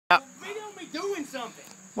be doing something.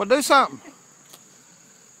 Well, do something.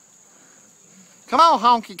 Come on,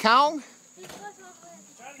 Honky Kong.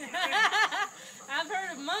 I've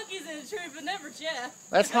heard of monkeys in the tree, but never Jeff.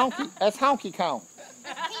 That's Honky Kong.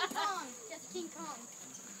 King Kong. Just King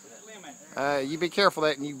Kong. You be careful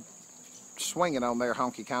that you swinging on there,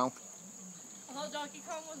 Honky Kong. I thought Donkey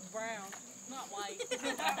Kong was brown, not white.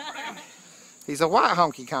 He's a white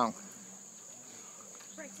Honky Kong.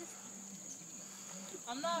 Racist.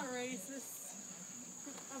 I'm not racist.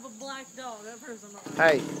 I have a black dog. That proves I'm not racist.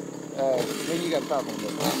 Hey, then you got to talk on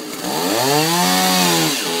this.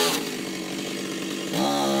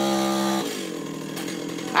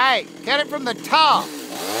 Hey, get it from the top.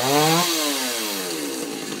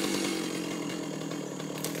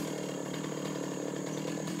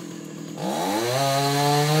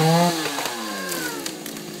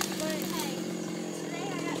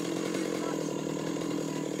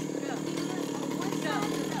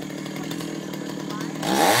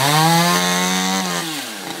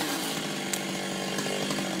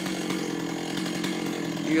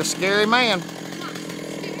 You're a scary man.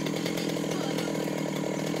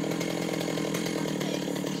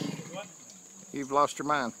 You've lost your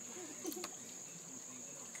mind.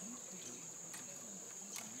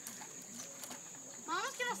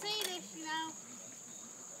 Mama's gonna see this, you know.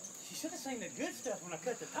 She should have seen the good stuff when I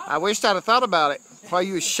cut the top. I wished I'd have thought about it while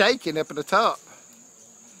you was shaking up at the top.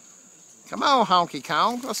 Come on, Honky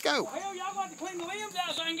Kong, let's go. Well, hell, y'all got to clean the limbs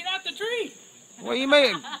out so I can get out the tree. What do you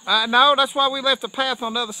mean? No, that's why we left the path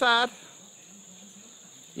on the other side.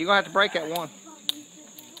 You're going to have to break that one.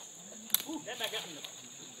 Ooh, that back up in the...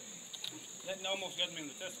 That almost got me in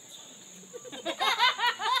the testicles.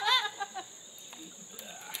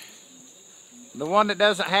 The one that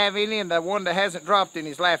doesn't have any and the one that hasn't dropped any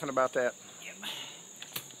is laughing about that. Yep.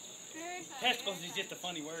 Testicles is just a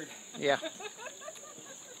funny word. Yeah.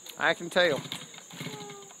 I can tell.